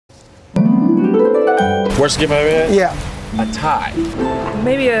Worst gift I've ever had? Yeah. A tie.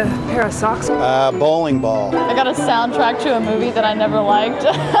 Maybe a pair of socks. Bowling ball. I got a soundtrack to a movie that I never liked.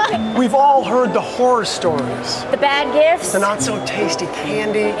 We've all heard the horror stories. The bad gifts. The not so tasty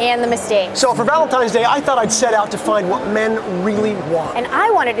candy. And the mistakes. So for Valentine's Day, I thought I'd set out to find what men really want. And I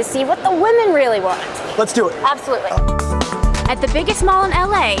wanted to see what the women really want. Let's do it. Absolutely. At the biggest mall in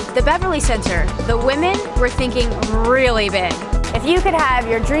LA, the Beverly Center, the women were thinking really big. If you could have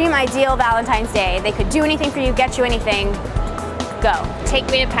your dream ideal Valentine's Day, they could do anything for you, get you anything, go. Take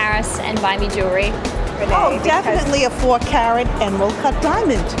me to Paris and buy me jewelry. Oh, definitely a 4-carat emerald cut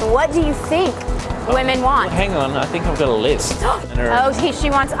diamond. What do you think women want? Hang on, I think I've got a list. Oh, she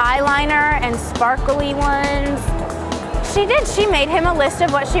wants eyeliner and sparkly ones. She did. She made him a list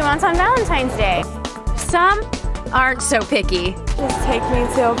of what she wants on Valentine's Day. Some aren't so picky. Just take me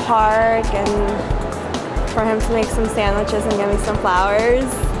to a park and for him to make some sandwiches and give me some flowers.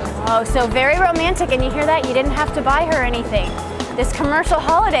 Oh, so very romantic, and you hear that? You didn't have to buy her anything. This commercial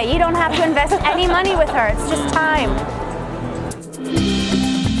holiday, you don't have to invest any money with her. It's just time.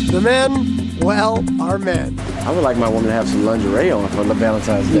 The men, well, are men. I would like my woman to have some lingerie on for the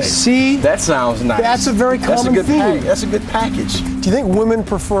Valentine's Day. You see? That sounds nice. That's a very common theme. That's a good package. Do you think women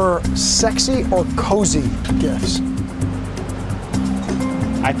prefer sexy or cozy gifts?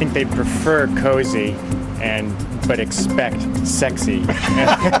 I think they prefer cozy, but expect sexy.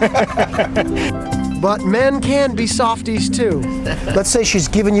 But men can be softies too. Let's say she's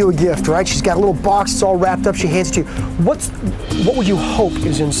giving you a gift, right? She's got a little box, it's all wrapped up, she hands it to you. What would you hope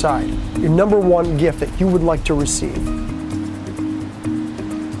is inside? Your number one gift that you would like to receive?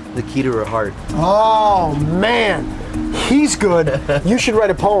 The key to her heart. Oh man, he's good. You should write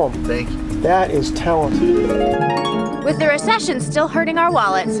a poem. Thank you. That is talent. With the recession still hurting our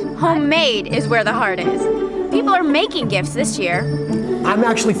wallets, homemade is where the heart is. People are making gifts this year. I'm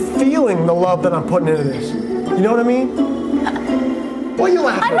actually feeling the love that I'm putting into this. You know what I mean? What are you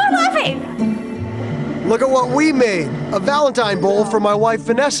laughing? I'm not laughing. Look at what we made. A Valentine bowl for my wife,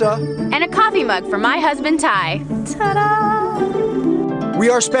 Vanessa. And a coffee mug for my husband, Ty. Ta-da! We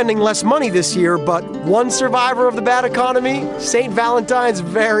are spending less money this year, but one survivor of the bad economy, St. Valentine's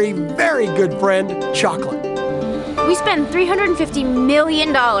very, very good friend, chocolate. We spend $350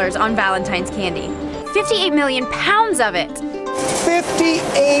 million on Valentine's candy. 58 million pounds of it.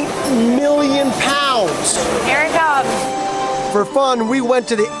 58 million pounds. Here it comes. For fun, we went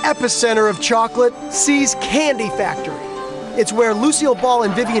to the epicenter of chocolate, C's Candy Factory. It's where Lucille Ball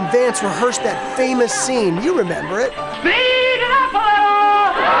and Vivian Vance rehearsed that famous scene. You remember it. Speed it up a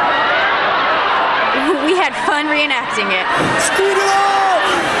little! We had fun reenacting it. Speed it up!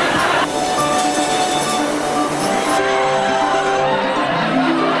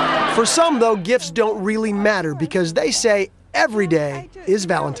 For some, though, gifts don't really matter because they say every day is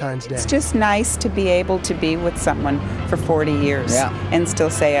Valentine's Day. It's just nice to be able to be with someone for 40 years and still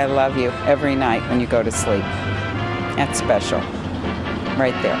say I love you every night when you go to sleep. That's special.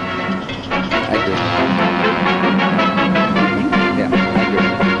 Right there. I agree. Yeah, I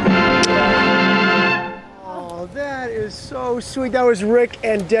agree. Oh, that is so sweet. That was Rick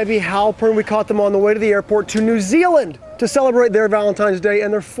and Debbie Halpern. We caught them on the way to the airport to New Zealand to celebrate their Valentine's Day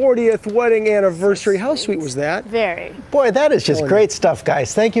and their 40th wedding anniversary. How sweet was that? Very. Boy, that is just great stuff,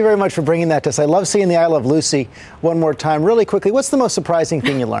 guys. Thank you very much for bringing that to us. I love seeing the I Love Lucy one more time. Really quickly, what's the most surprising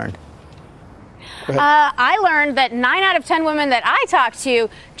thing you learned? I learned that 9 out of 10 women that I talk to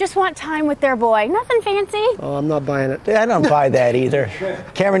just want time with their boy. Nothing fancy. Oh, I'm not buying it. I don't buy that either.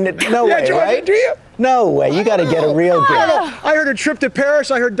 Cameron, no way, Georgia, right? do you? No way. You got to get a real gift. I heard a trip to Paris.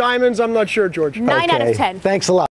 I heard diamonds. I'm not sure, George. 9 out of 10. Thanks a lot.